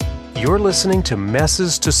You're listening to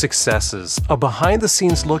Messes to Successes, a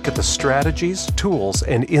behind-the-scenes look at the strategies, tools,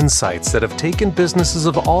 and insights that have taken businesses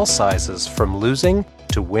of all sizes from losing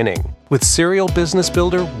to winning, with serial business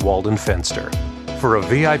builder Walden Fenster. For a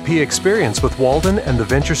VIP experience with Walden and the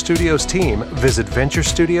Venture Studios team, visit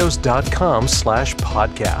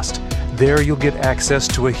venturestudios.com/podcast. There you'll get access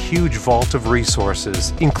to a huge vault of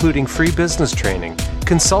resources, including free business training,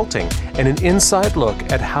 consulting, and an inside look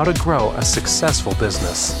at how to grow a successful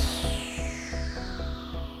business.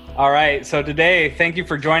 All right, so today, thank you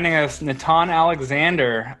for joining us, Natan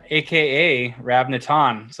Alexander, aka Rav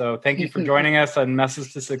Natan. So thank you for joining us on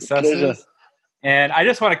Messes to Successes. Pleasure. And I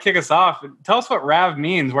just want to kick us off. Tell us what Rav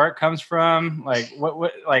means, where it comes from,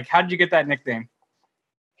 how did you get that nickname?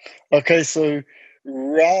 Okay, so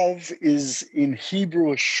Rav is in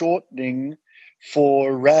Hebrew a shortening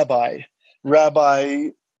for rabbi. Rabbi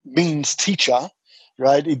means teacher,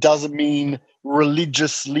 right? It doesn't mean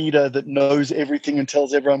religious leader that knows everything and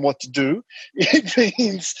tells everyone what to do. It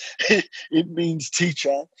means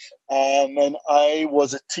teacher. And I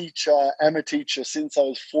was am a teacher since I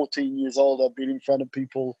was 14 years old. I've been in front of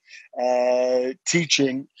people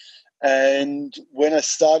teaching. And when I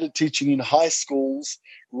started teaching in high schools,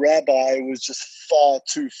 rabbi was just far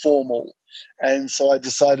too formal. And so I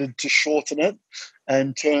decided to shorten it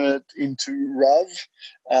and turn it into Rav.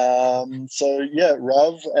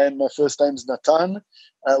 Rav, and my first name's Natan,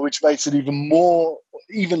 which makes it even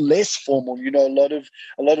less formal. You know, a lot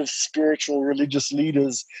of spiritual religious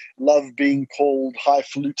leaders love being called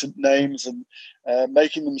highfalutin names and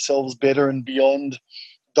making themselves better and beyond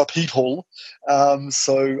the people.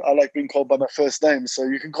 So I like being called by my first name. So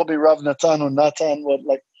you can call me Rav Natan or Natan,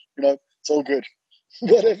 it's all good.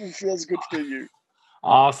 Whatever feels good for you.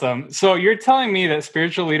 Awesome. So you're telling me that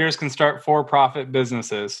spiritual leaders can start for-profit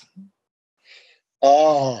businesses?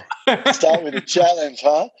 Oh, start with a challenge,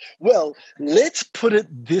 huh? Well, let's put it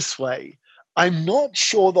this way. I'm not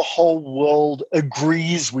sure the whole world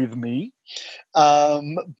agrees with me,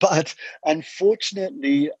 but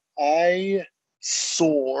unfortunately, I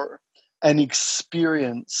saw and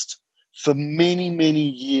experienced for many, many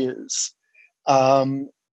years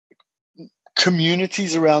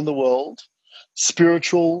communities around the world,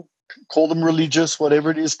 spiritual, call them religious,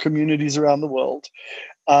 whatever it is, communities around the world,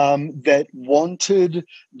 that wanted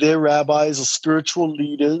their rabbis or spiritual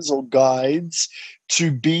leaders or guides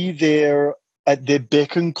to be there at their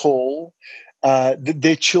beck and call, that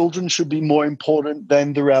their children should be more important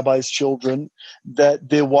than the rabbi's children, that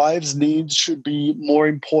their wives' needs should be more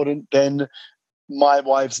important than my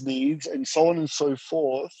wife's needs, and so on and so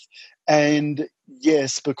forth. And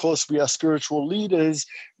yes, because we are spiritual leaders,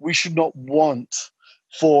 we should not want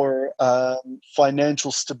for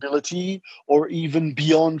financial stability or even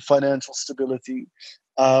beyond financial stability.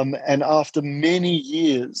 And after many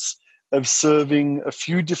years of serving a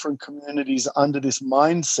few different communities under this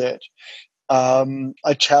mindset,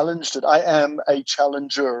 I challenged it. I am a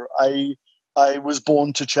challenger. I was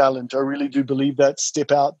born to challenge. I really do believe that.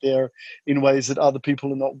 Step out there in ways that other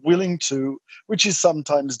people are not willing to, which is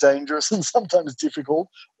sometimes dangerous and sometimes difficult.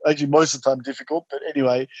 Actually, most of the time difficult, but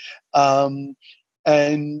anyway. And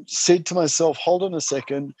said to myself, hold on a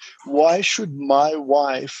second, why should my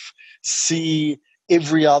wife see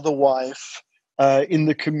every other wife in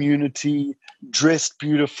the community dressed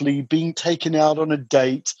beautifully, being taken out on a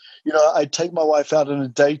date? You know, I take my wife out on a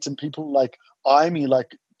date and people eye me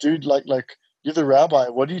like, dude, like you're the rabbi.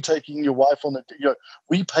 What are you taking your wife on?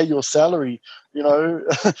 We pay your salary.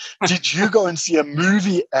 Did you go and see a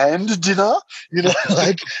movie and dinner?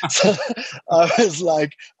 So I was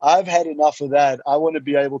like, I've had enough of that. I want to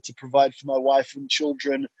be able to provide for my wife and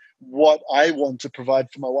children what I want to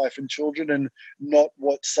provide for my wife and children, and not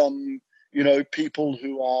what some, people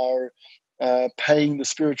who are paying the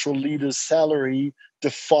spiritual leader's salary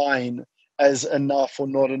define as enough or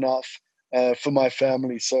not enough for my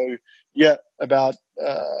family. So, yeah, about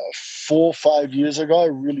 4 or 5 years ago, I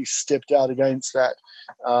really stepped out against that.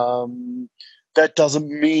 That doesn't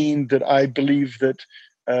mean that I believe that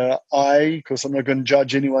because I'm not going to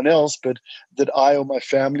judge anyone else, but that I or my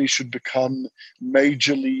family should become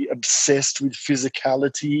majorly obsessed with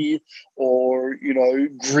physicality or,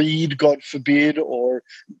 greed, God forbid, or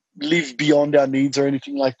live beyond our needs or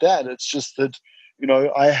anything like that. It's just that,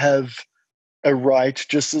 I have a right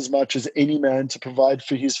just as much as any man to provide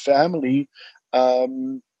for his family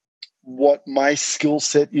what my skill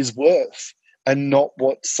set is worth, and not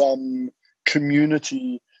what some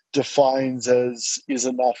community defines as is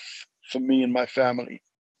enough for me and my family.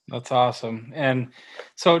 That's awesome. And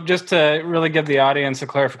so just to really give the audience a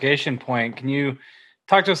clarification point, can you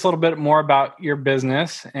talk to us a little bit more about your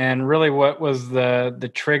business and really what was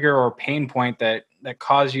the trigger or pain point that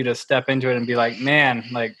caused you to step into it and be like, man,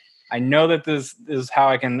 like, I know that this is how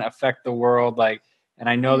I can affect the world. Like, and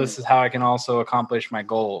I know this is how I can also accomplish my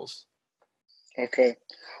goals. Okay.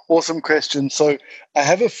 Awesome question. So I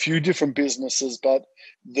have a few different businesses, but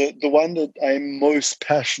the one that I'm most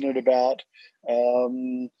passionate about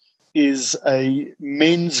is a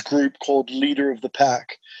men's group called Leader of the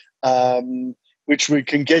Pack, which we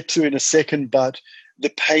can get to in a second. But the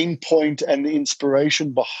pain point and the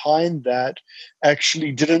inspiration behind that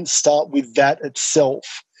actually didn't start with that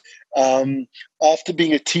itself. After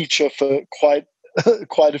being a teacher for quite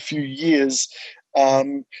a few years,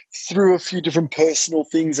 through a few different personal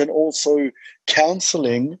things and also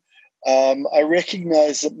counseling, I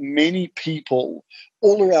recognize that many people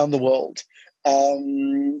all around the world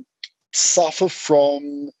suffer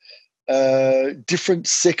from different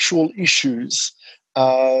sexual issues,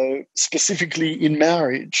 specifically in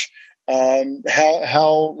marriage.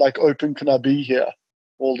 How like open can I be here,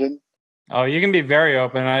 Alden? Oh, you can be very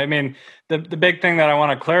open. I mean, the big thing that I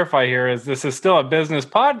want to clarify here is this is still a business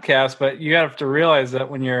podcast, but you have to realize that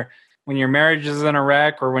when your marriage is in a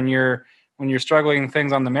wreck or when you're struggling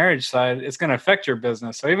things on the marriage side, it's going to affect your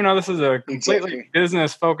business. So even though this is a completely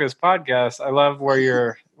business focused podcast, I love where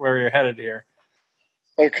you're headed here.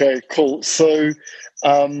 Okay, cool. So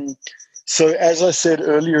as I said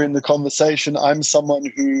earlier in the conversation, I'm someone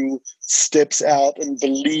who steps out and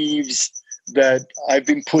believes that I've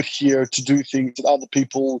been put here to do things that other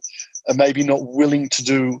people are maybe not willing to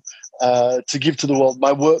do, to give to the world.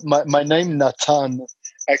 My name Natan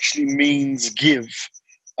actually means give,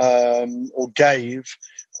 or gave,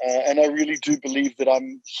 and I really do believe that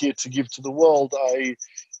I'm here to give to the world.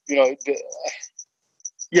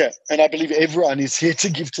 And I believe everyone is here to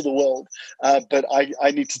give to the world, but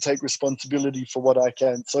I need to take responsibility for what I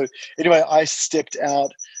can. So anyway, I stepped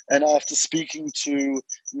out, and after speaking to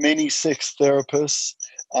many sex therapists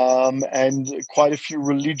and quite a few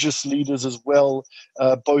religious leaders as well,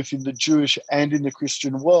 both in the Jewish and in the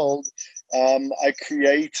Christian world, I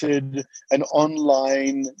created an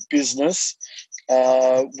online business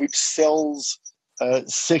which sells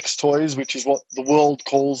sex toys, which is what the world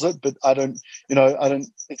calls it, but I don't,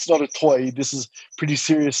 it's not a toy. This is pretty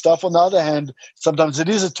serious stuff. On the other hand, sometimes it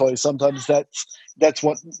is a toy. Sometimes that's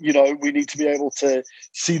what, we need to be able to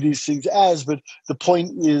see these things as. But the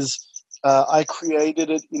point is, I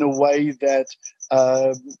created it in a way that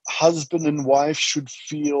husband and wife should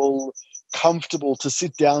feel comfortable to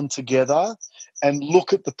sit down together and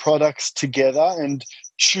look at the products together and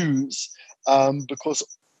choose, because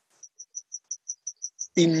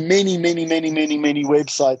in many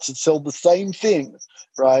websites that sell the same thing,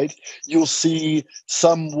 right? You'll see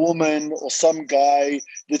some woman or some guy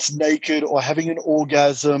that's naked or having an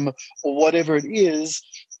orgasm or whatever it is,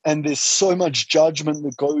 and there's so much judgment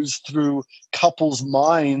that goes through couples'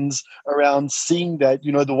 minds around seeing that.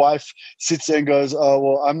 The wife sits there and goes, oh,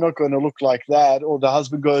 well, I'm not going to look like that. Or the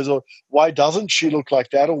husband goes, oh, why doesn't she look like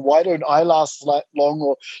that? Or why don't I last that long?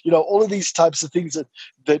 Or, all of these types of things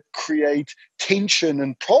that create tension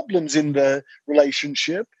and problems in the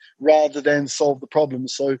relationship rather than solve the problem.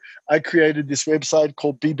 So I created this website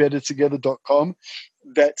called BeBetterTogether.com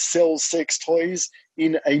that sells sex toys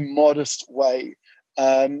in a modest way.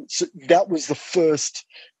 So that was the first,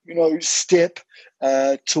 step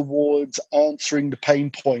towards answering the pain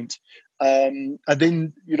point. I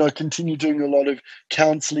then, continue doing a lot of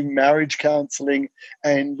counseling, marriage counseling,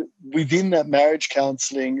 and within that marriage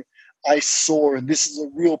counseling, I saw, and this is a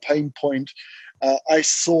real pain point, I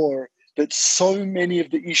saw that so many of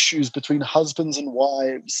the issues between husbands and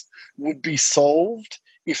wives would be solved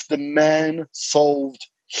if the man solved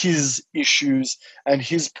his issues and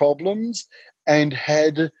his problems and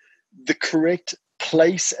had the correct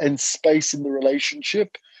place and space in the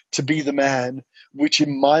relationship to be the man, which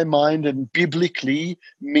in my mind and biblically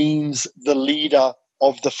means the leader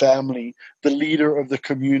of the family, the leader of the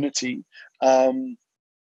community.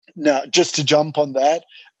 Now, just to jump on that,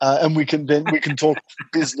 and we can talk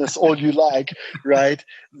business all you like, right?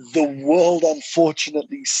 The world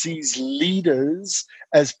unfortunately sees leaders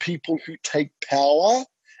as people who take power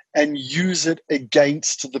and use it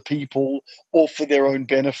against the people or for their own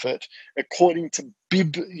benefit. According to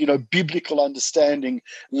biblical understanding,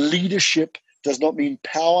 leadership does not mean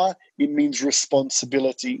power, it means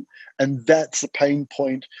responsibility. And that's the pain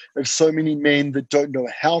point of so many men that don't know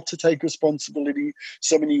how to take responsibility,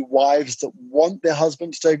 so many wives that want their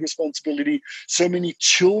husband to take responsibility, so many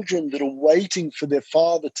children that are waiting for their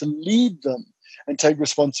father to lead them and take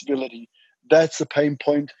responsibility. That's the pain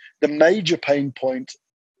point. The major pain point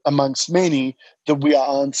amongst many that we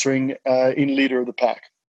are answering in Leader of the Pack.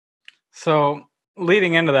 So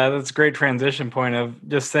leading into that, that's a great transition point of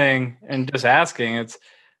just saying and just asking. It's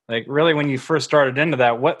like, really, when you first started into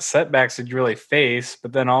that, what setbacks did you really face?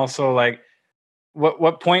 But then also, like,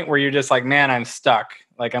 what point were you just like, man, I'm stuck?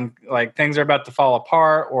 Like, I'm like, things are about to fall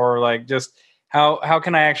apart, or like, just how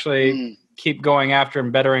can I actually keep going after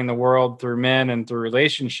and bettering the world through men and through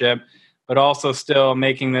relationship, but also still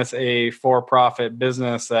making this a for-profit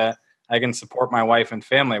business that I can support my wife and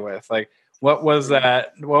family with? Like, what was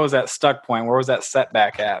that? What was that stuck point? Where was that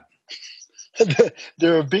setback at?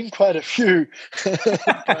 There have been quite a few.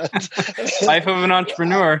 Life of an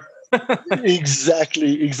entrepreneur.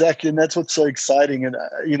 Exactly. And that's what's so exciting. And,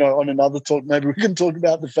 on another talk, maybe we can talk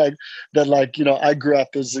about the fact that, I grew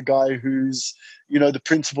up as a guy who's, the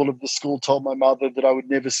principal of the school told my mother that I would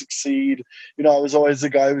never succeed. I was always the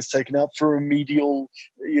guy who was taken out for remedial,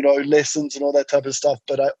 lessons and all that type of stuff.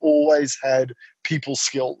 But I always had people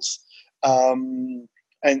skills. And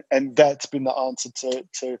that's been the answer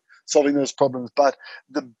to solving those problems. But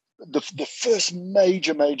the first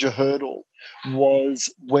major hurdle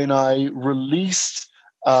was when I released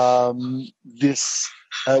this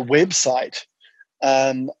website.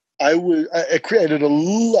 I created a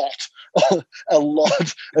lot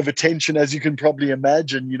of attention, as you can probably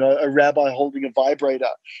imagine. A rabbi holding a vibrator.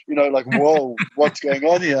 Like, whoa, what's going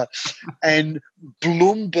on here? And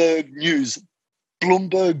Bloomberg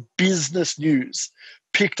Business News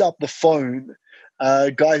picked up the phone,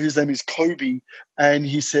 a guy whose name is Kobe, and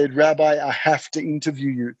he said, Rabbi, I have to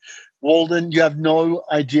interview you. Walden, you have no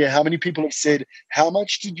idea how many people have said, how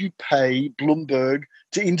much did you pay Bloomberg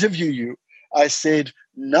to interview you? I said,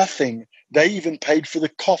 nothing. They even paid for the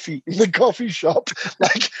coffee in the coffee shop.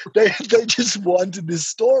 Like, they just wanted this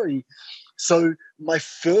story. So my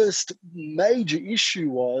first major issue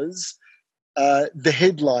was the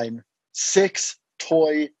headline, Sex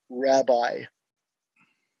Toy Rabbi.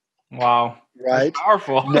 Wow. Right? That's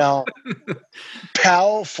powerful. Now,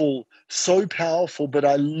 powerful, so powerful. But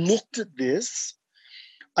I looked at this.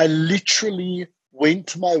 I literally went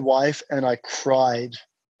to my wife and I cried.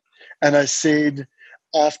 And I said,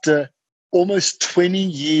 after almost 20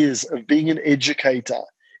 years of being an educator,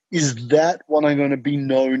 is that what I'm going to be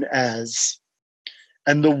known as?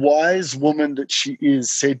 And the wise woman that she is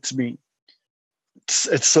said to me,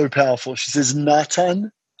 it's so powerful. She says,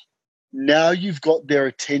 Natan, now you've got their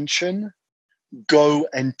attention, go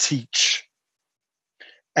and teach.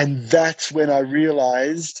 And that's when I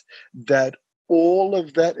realized that all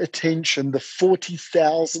of that attention, the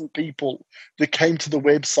 40,000 people that came to the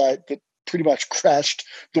website that pretty much crashed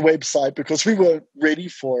the website because we weren't ready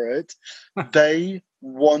for it, they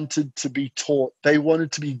wanted to be taught. They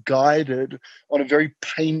wanted to be guided on a very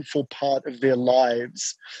painful part of their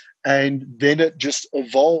lives. And then it just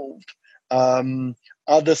evolved.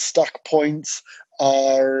 Other stuck points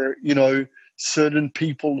are, certain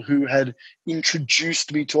people who had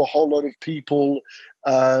introduced me to a whole lot of people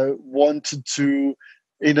wanted to,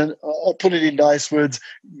 I'll put it in nice words,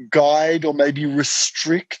 guide or maybe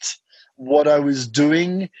restrict what I was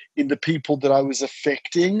doing in the people that I was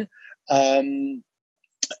affecting. And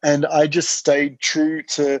I just stayed true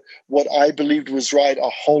to what I believed was right, a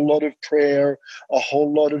whole lot of prayer, a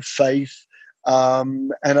whole lot of faith.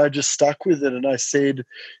 And I just stuck with it. And I said,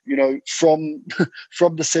 from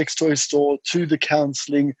the sex toy store to the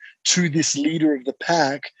counseling to this leader of the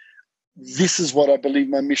pack, this is what I believe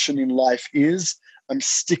my mission in life is. I'm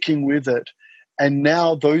sticking with it. And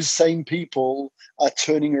now those same people are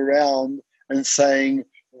turning around and saying,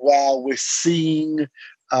 wow, we're seeing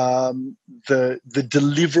the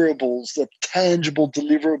deliverables, the tangible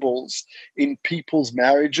deliverables in people's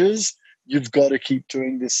marriages. You've got to keep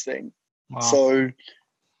doing this thing. Wow. So,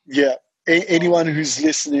 yeah, anyone who's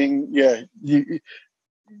listening,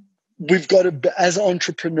 we've got to, as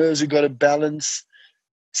entrepreneurs, we've got to balance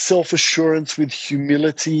self-assurance with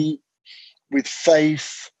humility, with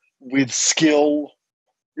faith, with skill,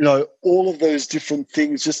 all of those different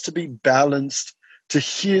things, just to be balanced, to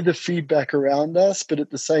hear the feedback around us, but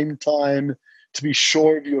at the same time, to be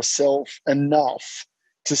sure of yourself enough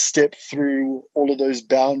to step through all of those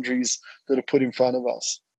boundaries that are put in front of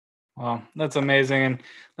us. Wow, that's amazing. And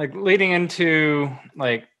like leading into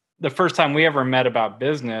like the first time we ever met about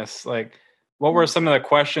business, like what were some of the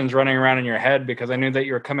questions running around in your head? Because I knew that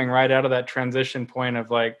you were coming right out of that transition point of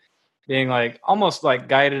like being like almost like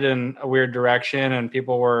guided in a weird direction, and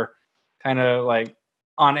people were kind of like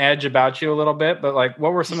on edge about you a little bit. But like,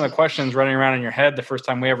 what were some of the questions running around in your head the first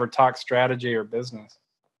time we ever talked strategy or business?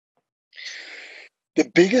 The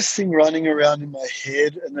biggest thing running around in my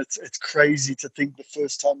head, and it's crazy to think the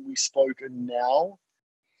first time we spoke and now,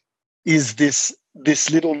 is this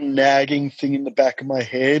little nagging thing in the back of my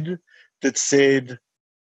head that said,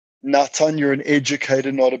 Natan, you're an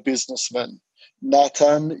educator, not a businessman.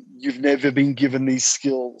 Natan, you've never been given these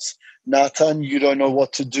skills. Natan, you don't know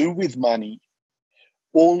what to do with money.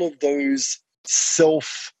 All of those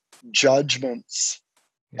self-judgments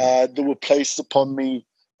that were placed upon me.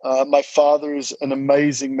 My father is an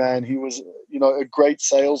amazing man. He was, a great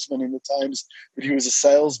salesman in the times that he was a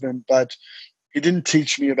salesman, but he didn't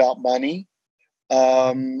teach me about money.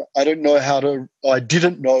 I didn't know how to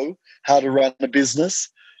run a business.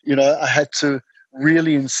 I had to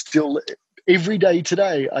really instill every day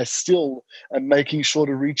today. I still am making sure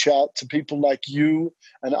to reach out to people like you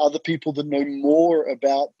and other people that know more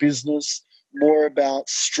about business, more about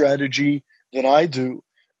strategy than I do.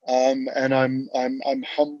 And I'm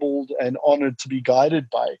humbled and honored to be guided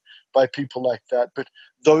by people like that. But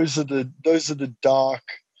those are the dark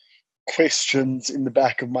questions in the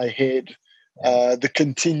back of my head that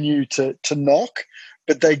continue to knock,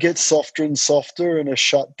 but they get softer and softer and are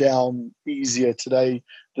shut down easier today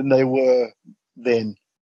than they were then.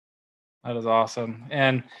 That is awesome.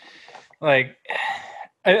 And I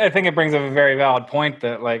think it brings up a very valid point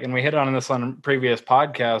that and we hit on this on previous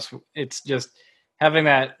podcasts. It's just having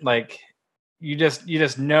that, you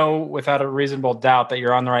just know without a reasonable doubt that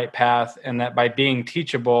you're on the right path, and that by being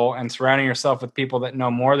teachable and surrounding yourself with people that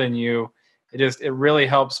know more than you, it really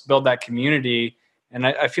helps build that community. And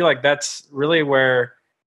I feel like that's really where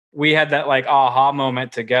we had that aha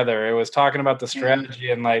moment together. It was talking about the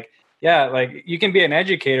strategy and you can be an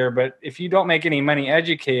educator, but if you don't make any money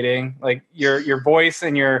educating, your voice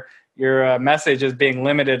and your message is being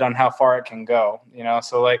limited on how far it can go,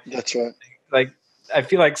 so that's right. I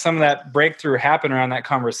feel like some of that breakthrough happened around that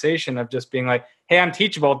conversation of just being hey, I'm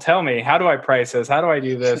teachable. Tell me, how do I price this? How do I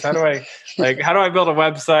do this? How do I how do I build a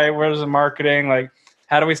website? Where's the marketing?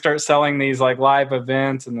 How do we start selling these live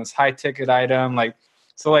events and this high ticket item?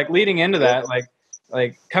 So leading into that,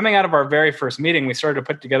 coming out of our very first meeting, we started to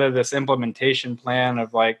put together this implementation plan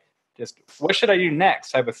of just what should I do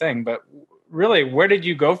next type of thing. But really, where did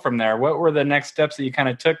you go from there? What were the next steps that you kind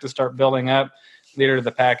of took to start building up Leader of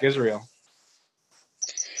the Pack Israel?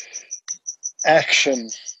 Action.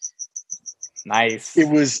 Nice. It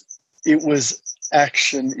was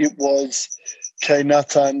action. It was, okay,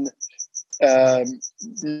 Natan,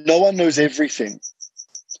 no one knows everything,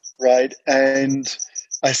 right? And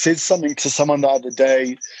I said something to someone the other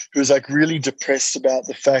day who was really depressed about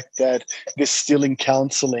the fact that they're still in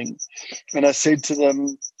counseling. And I said to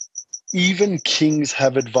them, even kings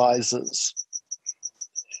have advisors.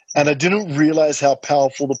 And I didn't realize how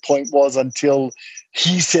powerful the point was until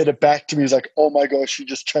he said it back to me. He was oh my gosh, you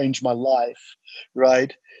just changed my life,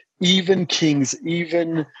 right? Even kings,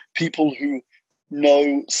 even people who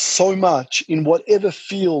know so much in whatever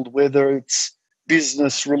field, whether it's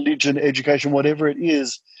business, religion, education, whatever it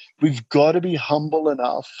is, we've got to be humble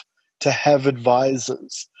enough to have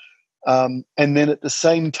advisors. And then at the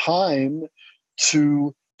same time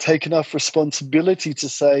to take enough responsibility to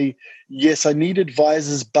say, yes, I need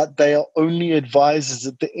advisors, but they are only advisors.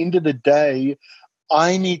 At the end of the day,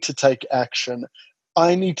 I need to take action.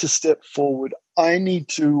 I need to step forward. I need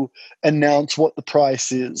to announce what the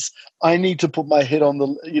price is. I need to put my head on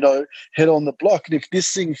the block. And if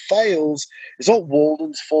this thing fails, it's not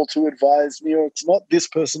Walden's fault to advise me, or it's not this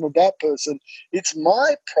person or that person. It's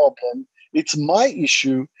my problem. It's my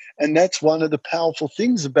issue. And that's one of the powerful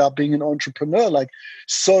things about being an entrepreneur.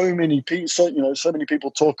 So many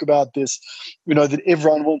people talk about this, that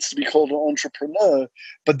everyone wants to be called an entrepreneur,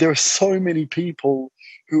 but there are so many people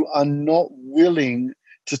who are not willing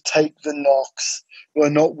to take the knocks, who are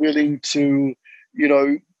not willing to,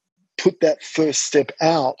 put that first step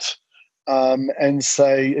out and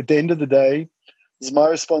say, at the end of the day, this is my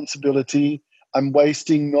responsibility. I'm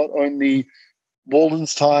wasting not only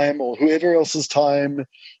Walden's time or whoever else's time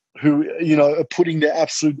who, are putting their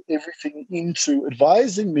absolute everything into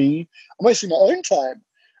advising me. I'm wasting my own time.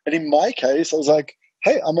 And in my case, I was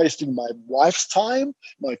hey, I'm wasting my wife's time,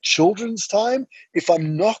 my children's time. If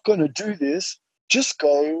I'm not going to do this, just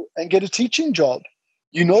go and get a teaching job.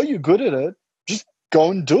 You're good at it. Just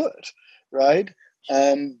go and do it, right?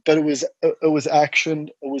 But it was action.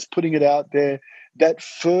 It was putting it out there. That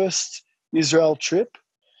first Israel trip,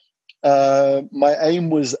 my aim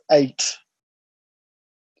was 8.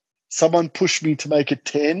 Someone pushed me to make it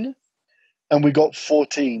 10, and we got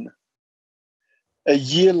 14. A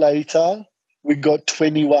year later, we got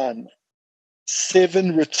 21.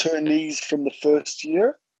 7 returnees from the first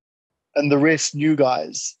year, and the rest new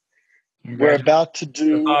guys. We're about to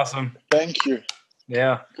do. That's awesome. Thank you.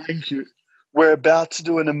 Yeah. Thank you. We're about to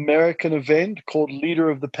do an American event called Leader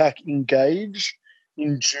of the Pack Engage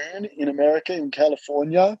in June in America, in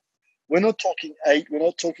California. We're not talking 8, we're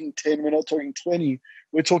not talking 10, we're not talking 20.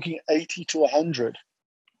 We're talking 80 to 100.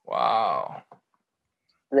 Wow.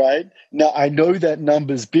 Right? Now, I know that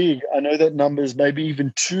number's big. I know that number's maybe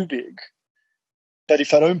even too big. But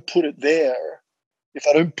if I don't put it there, if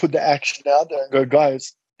I don't put the action out there and go,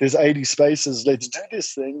 guys, there's 80 spaces, let's do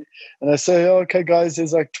this thing. And I say, oh, okay, guys,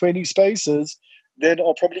 there's like 20 spaces, then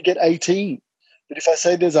I'll probably get 18. But if I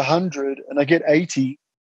say there's 100 and I get 80,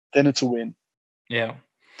 then it's a win. Yeah.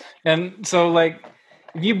 And so, like,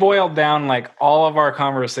 if you boiled down like all of our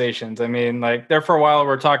conversations, I mean, like there for a while,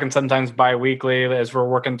 we're talking sometimes bi-weekly as we're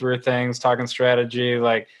working through things, talking strategy,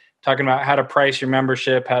 like talking about how to price your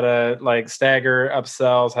membership, how to like stagger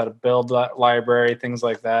upsells, how to build that library, things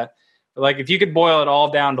like that. But like, if you could boil it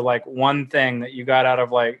all down to like one thing that you got out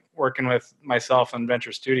of like working with myself and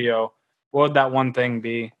Venture Studio, what would that one thing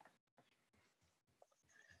be?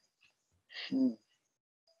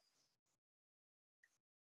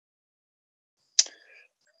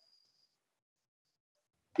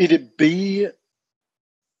 It'd be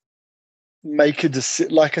make a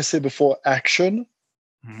decision, like I said before, action.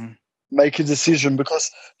 Mm-hmm. Make a decision,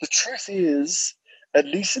 because the truth is, at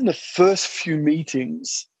least in the first few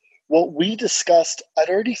meetings, what we discussed, I'd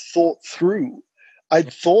already thought through.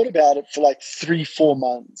 I'd thought about it for like 3-4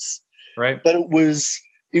 months. Right. But it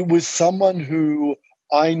was someone who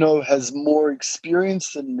I know has more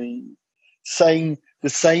experience than me saying the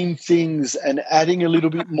same things and adding a little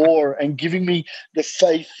bit more and giving me the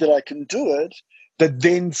faith that I can do it, that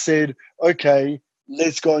then said, okay,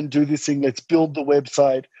 let's go and do this thing. Let's build the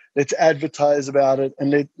website. Let's advertise about it,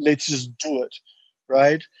 and let's just do it,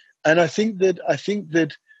 right? And I think that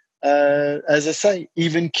as I say,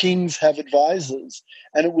 even kings have advisors,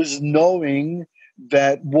 and it was knowing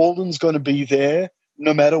that Walden's going to be there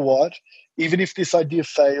no matter what, even if this idea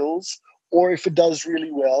fails or if it does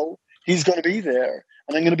really well, he's going to be there.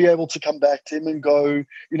 And I'm going to be able to come back to him and go,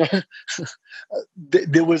 you know,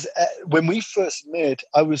 there was, when we first met,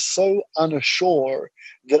 I was so unsure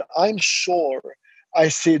that I'm sure I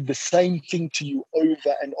said the same thing to you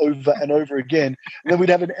over and over and over again. And then we'd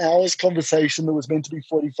have an hour's conversation that was meant to be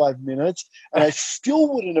 45 minutes, and I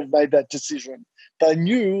still wouldn't have made that decision. But I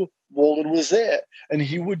knew Walden was there, and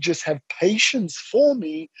he would just have patience for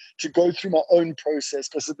me to go through my own process.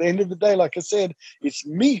 Because at the end of the day, like I said, it's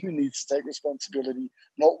me who needs to take responsibility,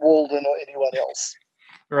 not Walden or anyone else.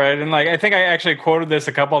 Right. And like, I think I actually quoted this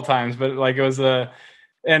a couple of times, but like it was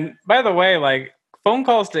and by the way, like phone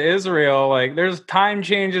calls to Israel, like there's time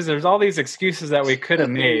changes, there's all these excuses that we could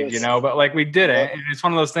have made, you know, but like we didn't. Yeah. And it's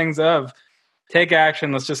one of those things of take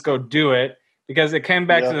action, let's just go do it. Because it came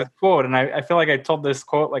back to this quote, and I feel like I told this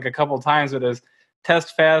quote like a couple of times. It is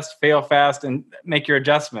test fast, fail fast, and make your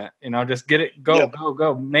adjustment. You know, just get it,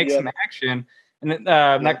 go, make some action. And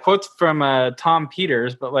that quote's from Tom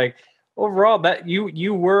Peters, but like overall, that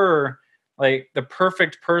you were like the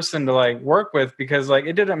perfect person to like work with, because like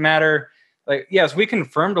it didn't matter. Like, yes, we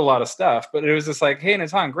confirmed a lot of stuff, but it was just like, hey,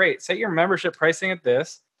 Natan, great, set your membership pricing at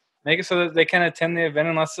this. Make it so that they can attend the event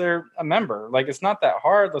unless they're a member. Like, it's not that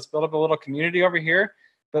hard. Let's build up a little community over here.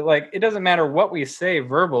 But like, it doesn't matter what we say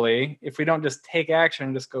verbally if we don't just take action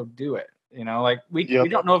and just go do it. You know, like we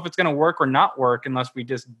don't know if it's going to work or not work unless we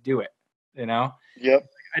just do it. You know. Yep.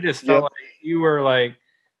 I just felt like you were like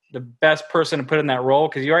the best person to put in that role,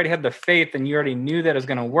 because you already had the faith and you already knew that it was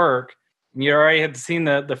going to work. And you already had seen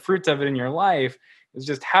the fruits of it in your life. It was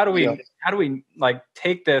just how do we like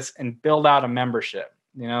take this and build out a membership?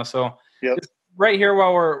 You know, so just right here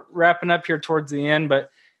while we're wrapping up here towards the end, but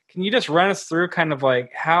can you just run us through kind of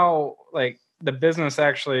like how like the business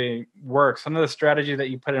actually works, some of the strategy that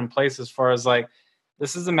you put in place as far as like,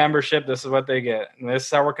 this is the membership, this is what they get, and this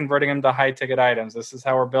is how we're converting them to high ticket items, this is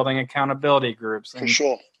how we're building accountability groups. And for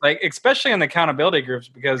sure. Like, especially in the accountability groups,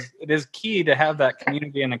 because it is key to have that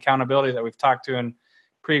community and accountability that we've talked to in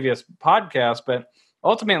previous podcasts. But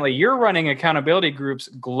ultimately, you're running accountability groups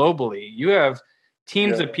globally. You have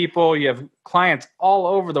teams of people, you have clients all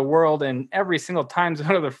over the world in every single time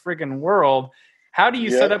zone of the freaking world. How do you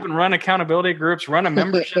set up and run accountability groups, run a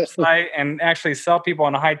membership site, and actually sell people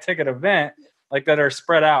on a high ticket event like that are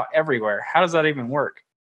spread out everywhere? How does that even work?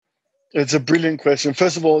 It's a brilliant question.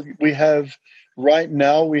 First of all, right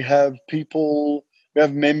now we have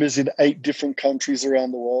members in 8 different countries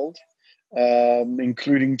around the world,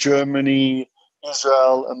 including Germany,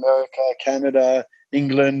 Israel, America, Canada,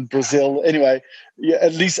 England, Brazil, anyway,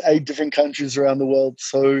 at least 8 different countries around the world.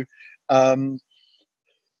 So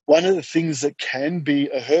one of the things that can be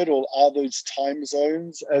a hurdle are those time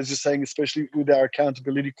zones, as you're saying, especially with our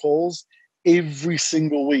accountability calls. every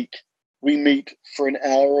single week we meet for an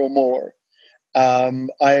hour or more.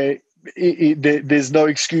 There's no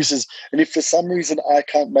excuses. And if for some reason I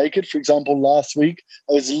can't make it, for example, last week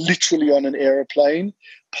I was literally on an airplane.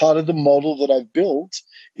 Part of the model that I've built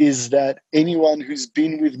is that anyone who's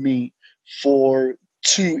been with me for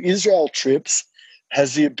 2 Israel trips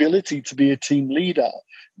has the ability to be a team leader.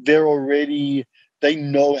 They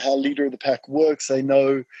know how leader of the pack works. They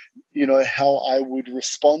know, how I would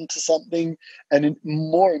respond to something. And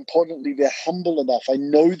more importantly, they're humble enough. I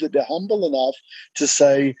know that they're humble enough to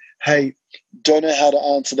say, hey, don't know how to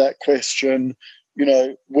answer that question.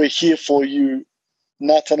 We're here for you.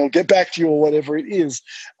 Nathan will get back to you, or whatever it is.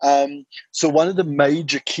 So one of the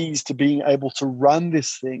major keys to being able to run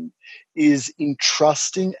this thing is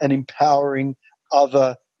entrusting and empowering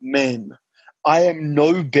other men. I am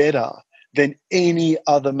no better than any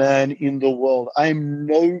other man in the world. I am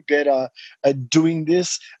no better at doing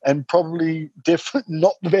this, and probably definitely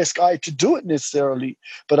not the best guy to do it necessarily.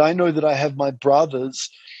 But I know that I have my brothers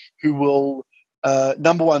who will,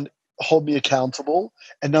 number one, hold me accountable,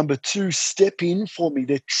 and number two, step in for me.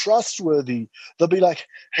 They're trustworthy. They'll be like,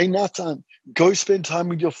 hey, Nathan, go spend time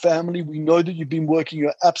with your family. We know that you've been working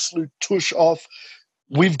your absolute tush off.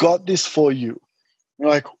 We've got this for you. You're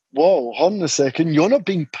like, whoa, hold on a second. You're not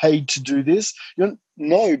being paid to do this.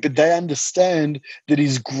 No, but they understand that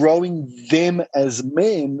he's growing them as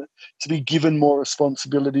men to be given more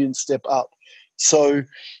responsibility and step up. So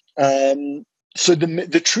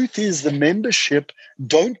the truth is, the membership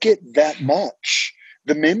don't get that much.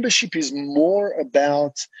 The membership is more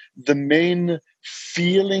about the men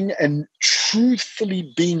feeling and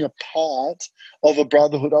truthfully being a part of a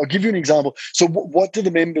brotherhood. I'll give you an example. So what do the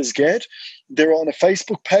members get? They're on a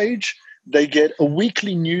Facebook page. They get a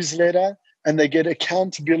weekly newsletter, and they get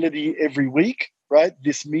accountability every week, right?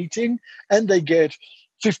 This meeting, and they get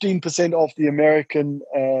 15% off the American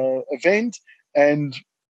event and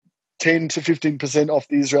 10 to 15% off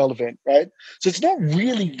the Israel event, right? So it's not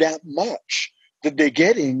really that much that they're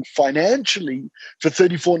getting financially for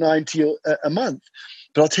 $34.90 a month.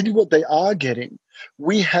 But I'll tell you what they are getting.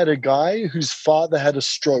 We had a guy whose father had a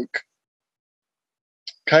stroke,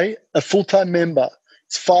 okay? A full-time member.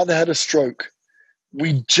 His father had a stroke.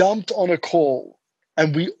 We jumped on a call,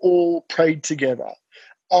 and we all prayed together.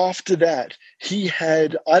 After that, he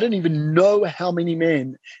had, I don't even know how many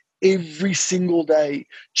men every single day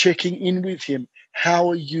checking in with him. How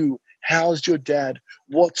are you? How's your dad?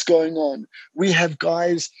 What's going on? We have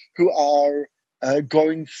guys who are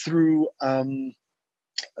going through,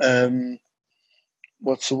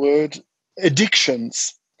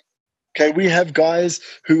 addictions. Okay, we have guys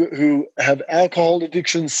who have alcohol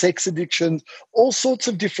addictions, sex addictions, all sorts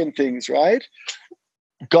of different things, right?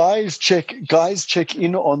 Guys check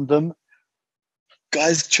in on them.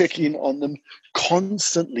 Guys check in on them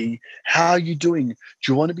constantly. How are you doing? Do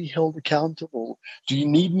you want to be held accountable? Do you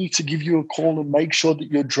need me to give you a call and make sure that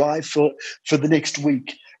you're dry for the next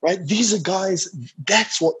week? Right? These are guys,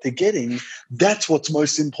 that's what they're getting. That's what's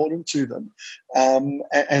most important to them.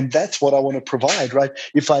 And that's what I want to provide, right?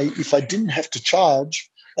 If I didn't have to charge,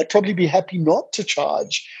 I'd probably be happy not to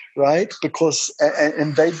charge, right? Because,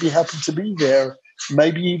 and they'd be happy to be there.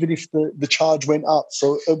 Maybe even if the charge went up.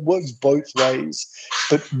 So it works both ways.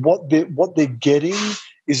 But what they're getting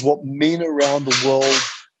is what men around the world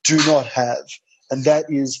do not have. And that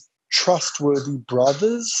is trustworthy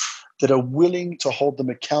brothers that are willing to hold them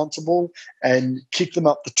accountable and kick them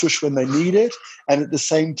up the tush when they need it. And at the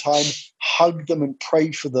same time, hug them and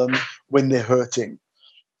pray for them when they're hurting.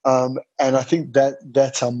 And I think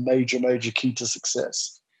that's a major, major key to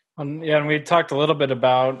success. And we talked a little bit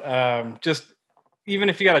about just, even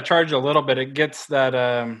if you got to charge a little bit, it gets that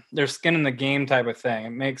there's skin in the game type of thing.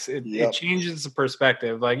 It makes it, It changes the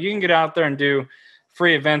perspective. Like, you can get out there and do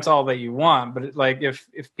free events all that you want, but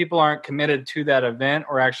if people aren't committed to that event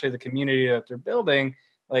or actually the community that they're building,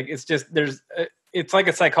 like, it's just, it's like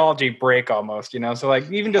a psychology break almost, So like,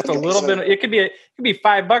 even just a little bit, it could be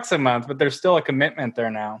 $5 a month, but there's still a commitment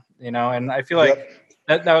there now, And I feel like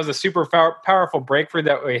that was a super powerful breakthrough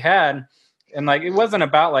that we had. And like, it wasn't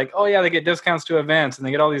about like, oh yeah, they get discounts to events and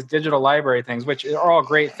they get all these digital library things, which are all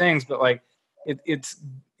great things, but like it's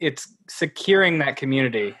securing that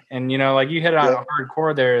community. And, like you hit on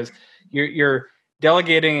hardcore there is you're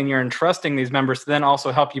delegating and you're entrusting these members to then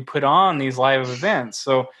also help you put on these live events.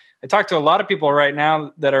 So I talk to a lot of people right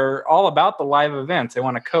now that are all about the live events. They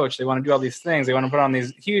want to coach, they want to do all these things. They want to put on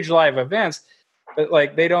these huge live events, but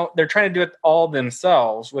like they're trying to do it all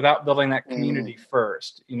themselves without building that community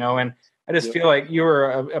first, and I just feel like you were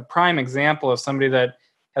a prime example of somebody that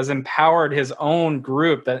has empowered his own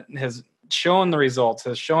group that has shown the results,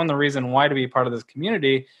 has shown the reason why to be part of this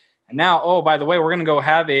community. And now, oh, by the way, we're going to go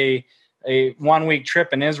have a 1 week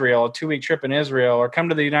trip in Israel, a 2 week trip in Israel, or come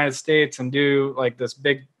to the United States and do like this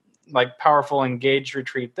big, like powerful engaged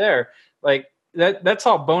retreat there. Like that's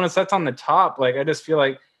all bonus. That's on the top. Like, I just feel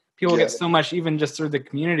like people get so much even just through the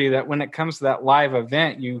community that when it comes to that live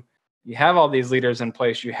event, you have all these leaders in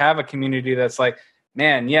place. You have a community that's like,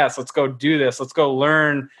 man, yes, let's go do this. Let's go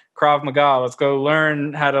learn Krav Maga. Let's go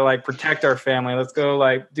learn how to like protect our family. Let's go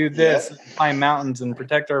like do this, climb mountains and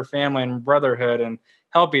protect our family and brotherhood and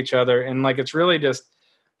help each other. And like, it's really just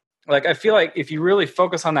like, I feel like if you really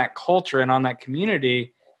focus on that culture and on that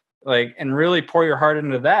community, like, and really pour your heart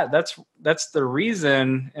into that, that's the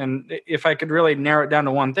reason. And if I could really narrow it down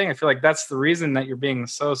to one thing, I feel like that's the reason that you're being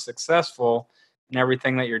so successful in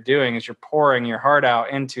everything that you're doing, is you're pouring your heart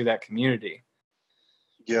out into that community.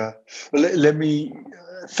 Yeah. Well, let me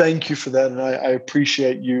thank you for that. And I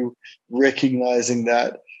appreciate you recognizing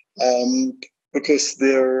that, because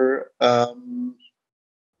there are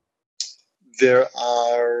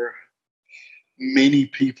many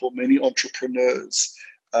people, many entrepreneurs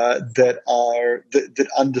that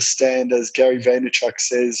understand, as Gary Vaynerchuk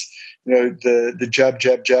says, the jab,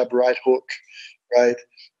 jab, jab, right hook, right?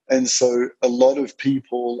 And so a lot of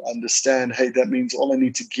people understand, hey, that means all I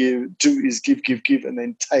need to do is give, and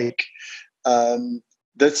then take.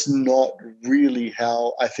 That's not really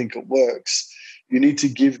how I think it works. You need to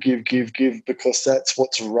give because that's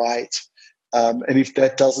what's right. And if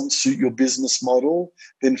that doesn't suit your business model,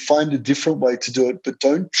 then find a different way to do it. But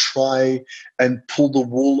don't try and pull the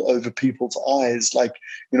wool over people's eyes. Like,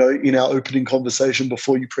 in our opening conversation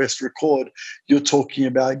before you pressed record, you're talking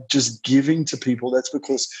about just giving to people. That's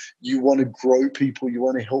because you want to grow people. You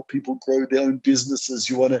want to help people grow their own businesses.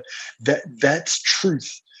 You want to, that's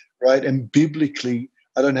truth, right? And biblically,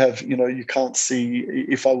 I don't have, you can't see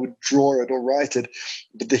if I would draw it or write it,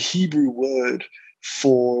 but the Hebrew word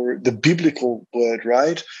for the biblical word,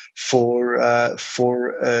 right, for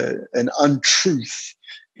an untruth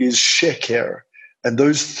is sheker, and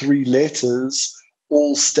those three letters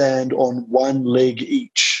all stand on one leg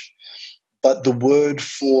each. But the word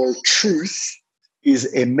for truth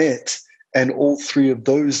is emet, and all three of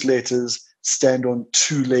those letters stand on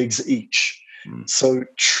two legs each. So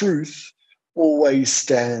truth always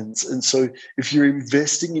stands. And so if you're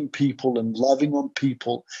investing in people and loving on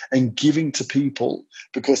people and giving to people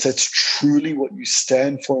because that's truly what you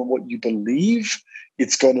stand for and what you believe,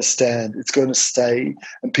 it's going to stand, it's going to stay,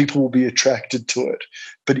 and people will be attracted to it.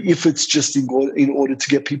 But if it's just in order to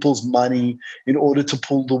get people's money, in order to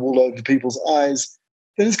pull the wool over people's eyes,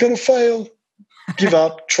 then it's going to fail. Give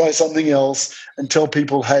up, try something else, and tell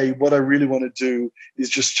people, hey, what I really want to do is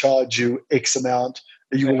just charge you X amount.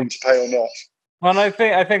 Are you willing to pay or not? Well, and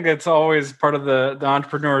I think it's always part of the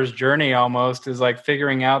entrepreneur's journey almost, is like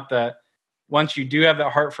figuring out that once you do have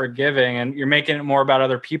that heart for giving and you're making it more about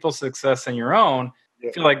other people's success than your own,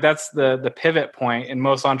 I feel like that's the pivot point in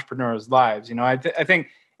most entrepreneurs' lives. I think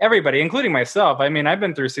everybody, including myself, I mean, I've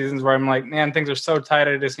been through seasons where I'm like, man, things are so tight,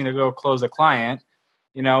 I just need to go close a client,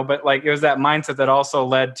 but like it was that mindset that also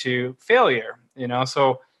led to failure,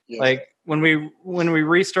 so like when we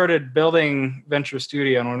restarted building Venture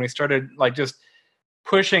Studio, and when we started like just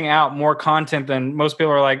pushing out more content than most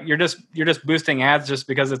people are like, you're just boosting ads just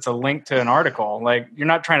because it's a link to an article. Like, you're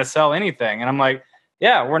not trying to sell anything. And I'm like,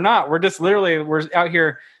 yeah, we're not. We're just we're out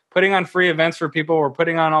here putting on free events for people. We're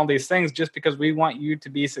putting on all these things just because we want you to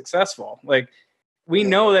be successful. Like, we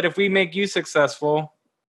know that if we make you successful,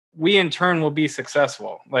 we in turn will be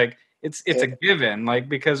successful. Like, it's a given, like,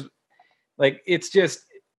 because like, it's just,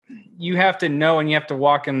 you have to know, and you have to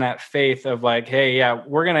walk in that faith of like, hey, yeah,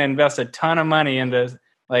 we're going to invest a ton of money into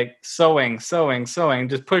like sowing,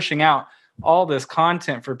 just pushing out all this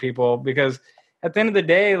content for people. Because at the end of the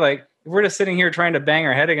day, like, if we're just sitting here trying to bang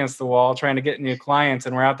our head against the wall, trying to get new clients,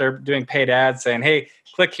 and we're out there doing paid ads saying, hey,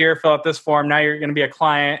 click here, fill out this form, now you're going to be a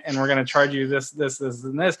client and we're going to charge you this,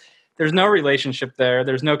 and this. There's no relationship there.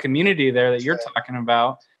 There's no community there that you're talking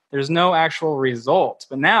about. There's no actual results.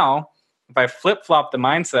 But now, if I flip-flop the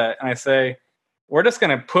mindset and I say, we're just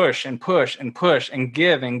going to push and push and push and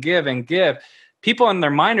give and give and give, people in their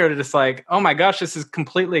mind are just like, oh my gosh, this is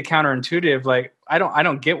completely counterintuitive. Like, I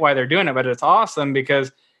don't get why they're doing it, but it's awesome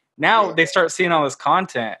because now they start seeing all this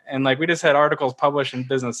content. And like, we just had articles published in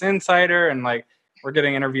Business Insider, and like, we're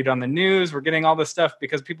getting interviewed on the news. We're getting all this stuff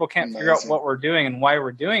because people can't figure out what we're doing and why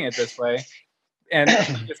we're doing it this way. And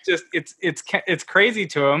it's just, it's crazy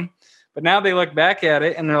to them. But now they look back at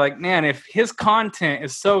it and they're like, man, if his content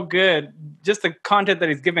is so good, just the content that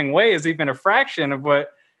he's giving away is even a fraction of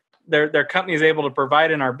what their company is able to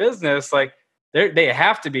provide in our business. Like, they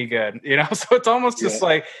have to be good, you know? So it's almost just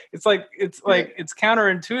like, it's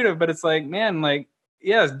counterintuitive, but it's like, man, like,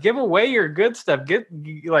 yes, give away your good stuff.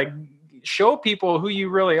 Show people who you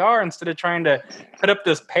really are instead of trying to put up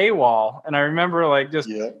this paywall. And I remember like just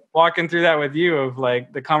walking through that with you of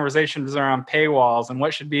like the conversations around paywalls and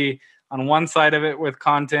what should be on one side of it with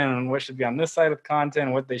content and what should be on this side of content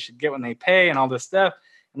and what they should get when they pay and all this stuff.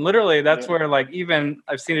 And literally that's where like, even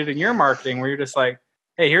I've seen it in your marketing where you're just like,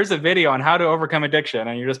 hey, here's a video on how to overcome addiction,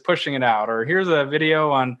 and you're just pushing it out. Or here's a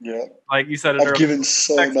video on, like you said, I've given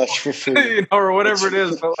so much for free, you know, or whatever it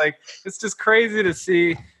is. But like, it's just crazy to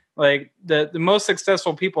see like the most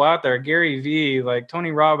successful people out there, Gary Vee, like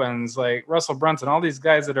Tony Robbins, like Russell Brunson, all these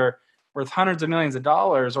guys that are worth hundreds of millions of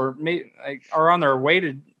dollars, or are on their way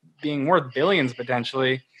to being worth billions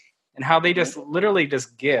potentially, and how they just literally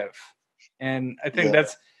just give. And I think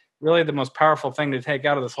that's really the most powerful thing to take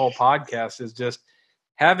out of this whole podcast is just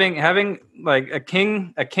having like a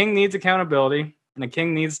king needs accountability, and a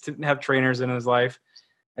king needs to have trainers in his life.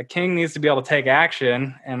 A king needs to be able to take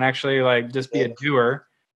action and actually like just be a doer.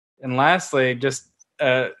 And lastly, just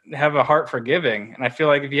have a heart for giving. And I feel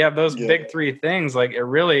like if you have those big three things, like it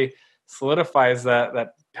really solidifies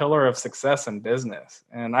that pillar of success in business.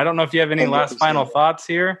 And I don't know if you have any 100%. Last final thoughts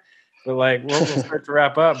here, but like we'll start to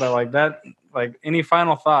wrap up. But like that, like any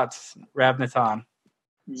final thoughts, Rav Natan?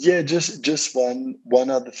 Yeah, just one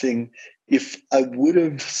other thing. If I would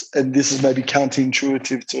have, and this is maybe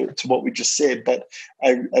counterintuitive to what we just said, but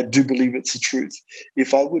I do believe it's the truth.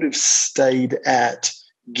 If I would have stayed at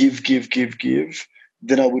give,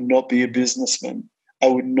 then I would not be a businessman. I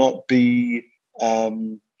would not be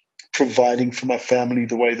providing for my family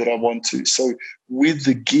the way that I want to. So with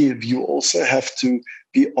the give, you also have to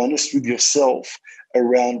be honest with yourself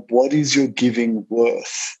around what is your giving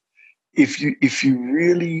worth. If you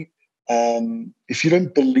really if you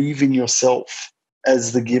don't believe in yourself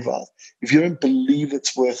as the giver, if you don't believe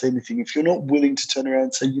it's worth anything, if you're not willing to turn around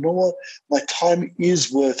and say, you know what, my time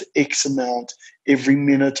is worth X amount every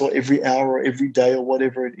minute or every hour or every day or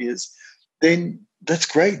whatever it is, then that's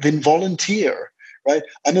great. Then volunteer, right?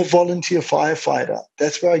 I'm a volunteer firefighter.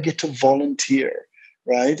 That's where I get to volunteer,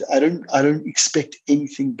 right? I don't expect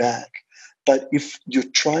anything back. But if you're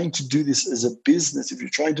trying to do this as a business, if you're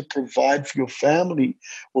trying to provide for your family,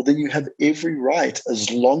 well, then you have every right, as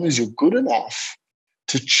long as you're good enough,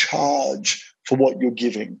 to charge for what you're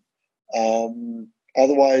giving.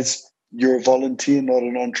 Otherwise, you're a volunteer, not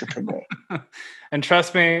an entrepreneur. And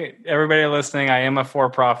trust me, everybody listening, I am a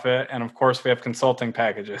for-profit, and of course, we have consulting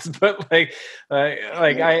packages. But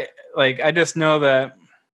I just know that,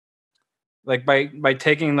 like by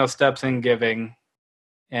taking those steps in giving.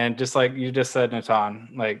 And just like you just said,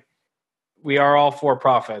 Natan, like we are all for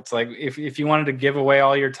profits. Like if you wanted to give away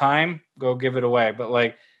all your time, go give it away. But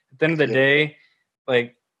like at the end of the day,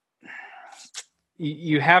 like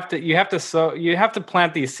you have to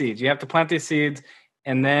plant these seeds. You have to plant these seeds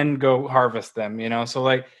and then go harvest them, you know? So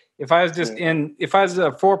like if I was if I was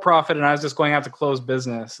a for-profit and I was just going out to close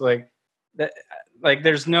business, like that, like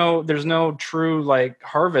there's no true like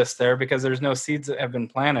harvest there because there's no seeds that have been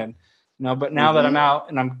planted. No, but now that I'm out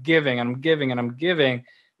and I'm giving,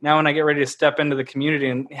 now when I get ready to step into the community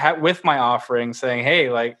and with my offering saying,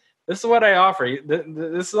 hey, like, this is what I offer.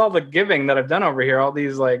 This is all the giving that I've done over here, all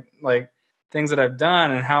these like things that I've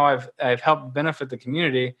done and how I've helped benefit the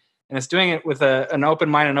community. And it's doing it with an open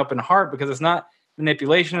mind and open heart because it's not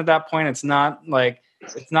manipulation at that point. It's not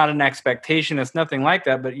an expectation. It's nothing like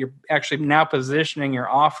that, but you're actually now positioning your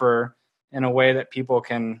offer in a way that people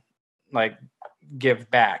can like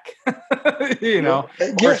give back, you know,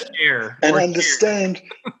 or share and or understand.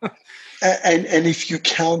 and if you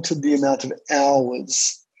counted the amount of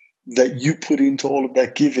hours that you put into all of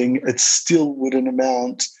that giving, it still wouldn't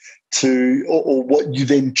amount to, or what you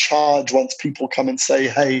then charge once people come and say,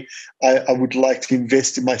 hey, I would like to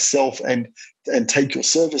invest in myself and take your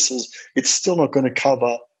services. It's still not going to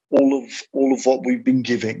cover all of what we've been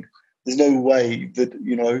giving. There's no way that,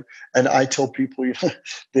 you know, and I tell people, you know,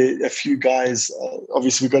 a few guys,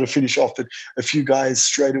 obviously we've got to finish off, but a few guys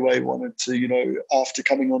straight away wanted to, you know, after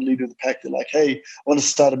coming on Leader of the Pack, they're like, hey, I want to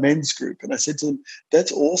start a men's group. And I said to them,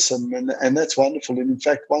 that's awesome. And that's wonderful. And in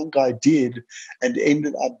fact, one guy did and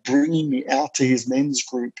ended up bringing me out to his men's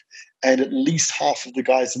group. And at least half of the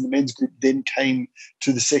guys in the men's group then came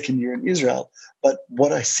to the second year in Israel. But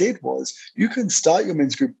what I said was, you can start your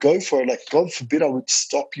men's group, go for it. Like, God forbid I would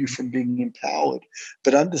stop you from being empowered.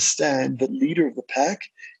 But understand that Leader of the Pack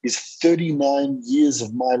is 39 years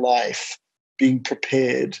of my life being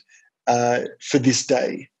prepared for this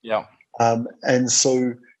day. Yeah. And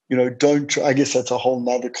so, don't try, I guess that's a whole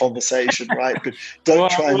nother conversation, right? But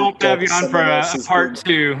don't try we'll and have you on for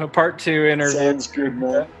a part two interview. Sounds good,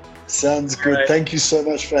 man. Sounds good. Right. Thank you so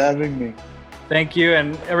much for having me. Thank you.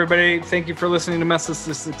 And everybody, thank you for listening to Messages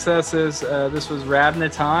to Successes. This was Rab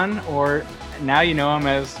Natan, or now you know him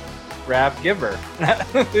as Rab Giver.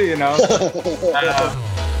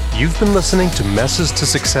 You've been listening to Messes to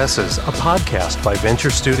Successes, a podcast by Venture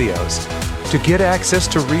Studios. To get access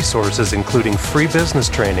to resources including free business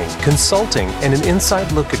training, consulting, and an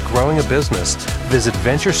inside look at growing a business, visit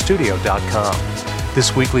venturestudio.com.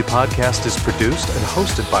 This weekly podcast is produced and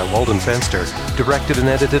hosted by Walden Fenster, directed and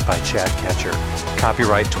edited by Chad Ketcher.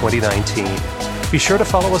 Copyright 2019. Be sure to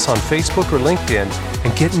follow us on Facebook or LinkedIn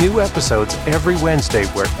and get new episodes every Wednesday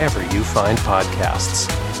wherever you find podcasts.